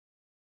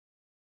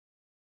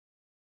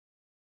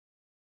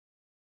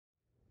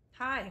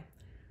Hi,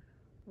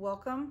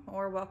 welcome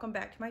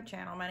back to my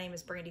channel. My name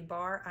is Brandy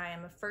Barr. I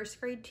am a first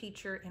grade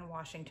teacher in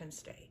Washington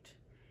State,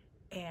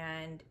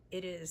 and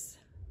it is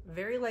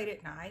very late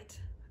at night.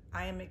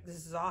 I am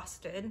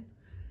exhausted,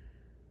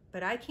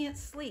 but I can't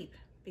sleep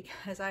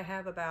because I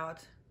have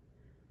about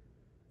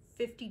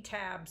 50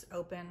 tabs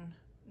open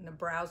in the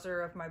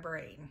browser of my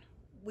brain.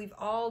 We've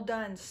all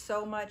done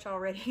so much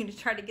already to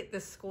try to get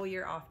this school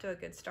year off to a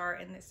good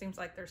start, and it seems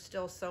like there's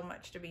still so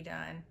much to be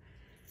done.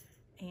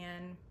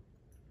 And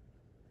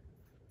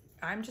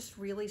I'm just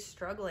really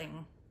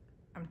struggling.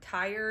 I'm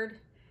tired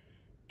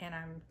and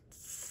I'm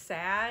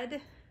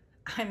sad.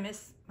 I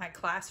miss my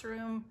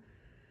classroom.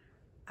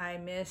 I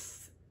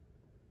miss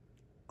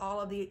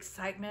all of the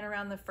excitement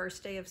around the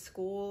first day of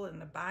school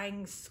and the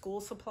buying school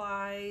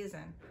supplies,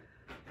 and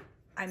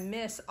I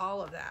miss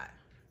all of that.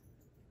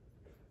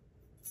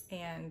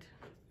 And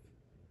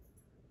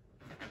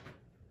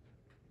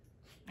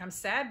I'm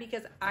sad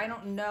because I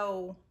don't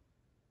know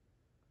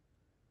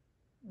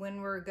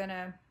when we're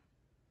gonna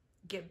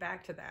get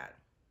back to that.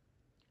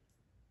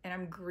 And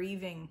I'm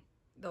grieving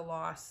the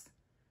loss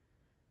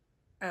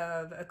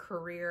of a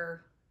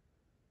career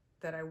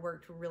that I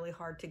worked really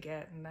hard to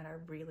get and that I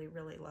really,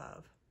 really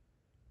love.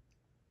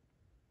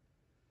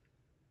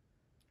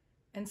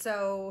 And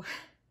so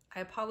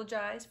I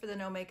apologize for the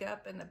no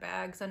makeup and the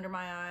bags under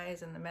my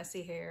eyes and the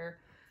messy hair.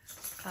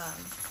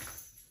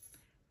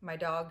 My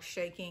dog's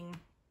shaking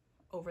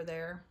over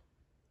there.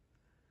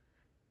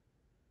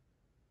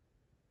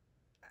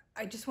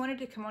 I just wanted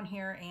to come on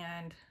here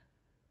and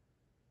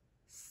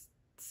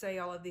say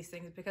all of these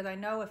things because I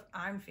know if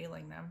I'm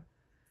feeling them,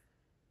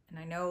 and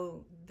I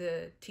know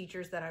the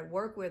teachers that I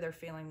work with are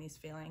feeling these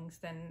feelings,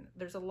 then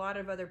there's a lot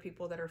of other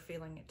people that are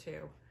feeling it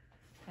too.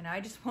 And I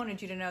just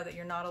wanted you to know that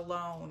you're not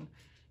alone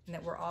and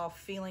that we're all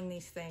feeling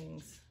these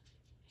things,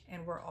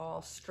 and we're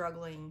all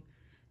struggling,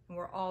 and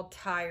we're all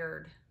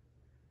tired,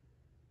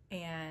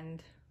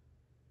 and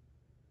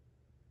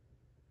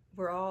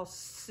we're all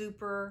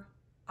super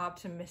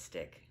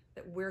optimistic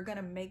that we're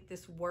gonna make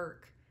this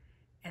work,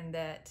 and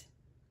that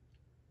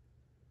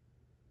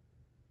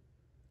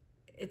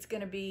it's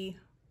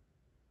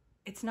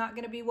not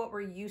gonna be what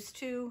we're used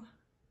to,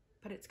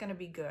 but it's gonna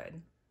be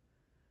good.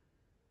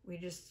 We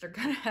just are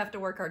gonna have to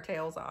work our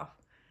tails off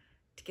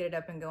to get it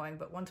up and going.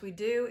 But once we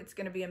do, it's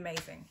gonna be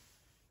amazing.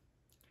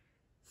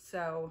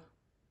 So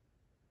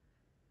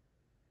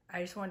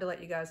I just wanted to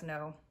let you guys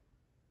know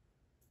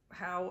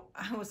how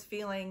I was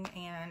feeling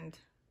and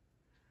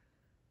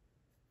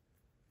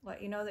let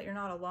you know that you're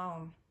not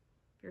alone.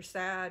 You're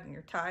sad and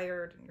you're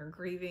tired and you're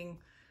grieving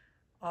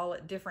all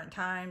at different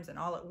times and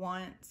all at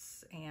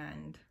once,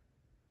 and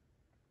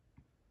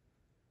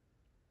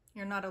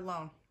you're not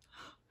alone.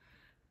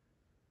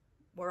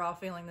 We're all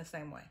feeling the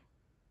same way.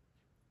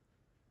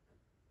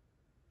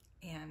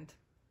 And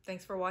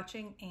thanks for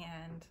watching,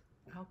 and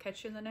I'll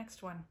catch you in the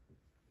next one.